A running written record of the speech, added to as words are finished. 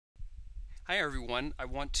Hi everyone, I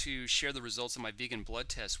want to share the results of my vegan blood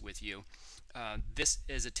test with you. This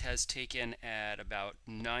is a test taken at about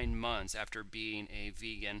 9 months after being a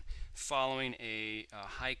vegan following a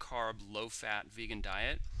high-carb, low-fat vegan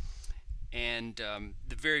diet. And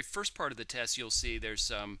the very first part of the test, you'll see there's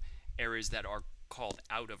some areas that are called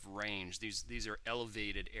out of range. These are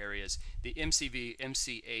elevated areas. The MCV,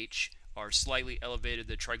 MCH are slightly elevated.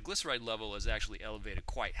 The triglyceride level is actually elevated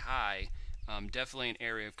quite high. Definitely an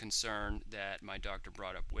area of concern that my doctor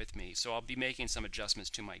brought up with me. So I'll be making some adjustments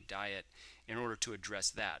to my diet in order to address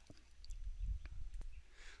that.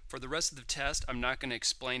 For the rest of the test, I'm not going to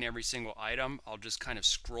explain every single item. I'll just kind of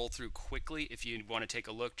scroll through quickly. If you want to take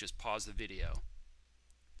a look, just pause the video.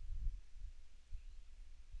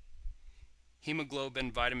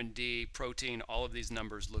 Hemoglobin, vitamin D, protein, all of these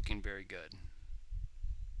numbers looking very good.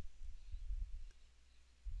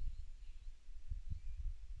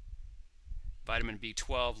 Vitamin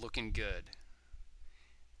B12 looking good.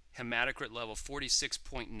 Hematocrit level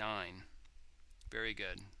 46.9. Very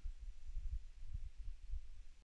good.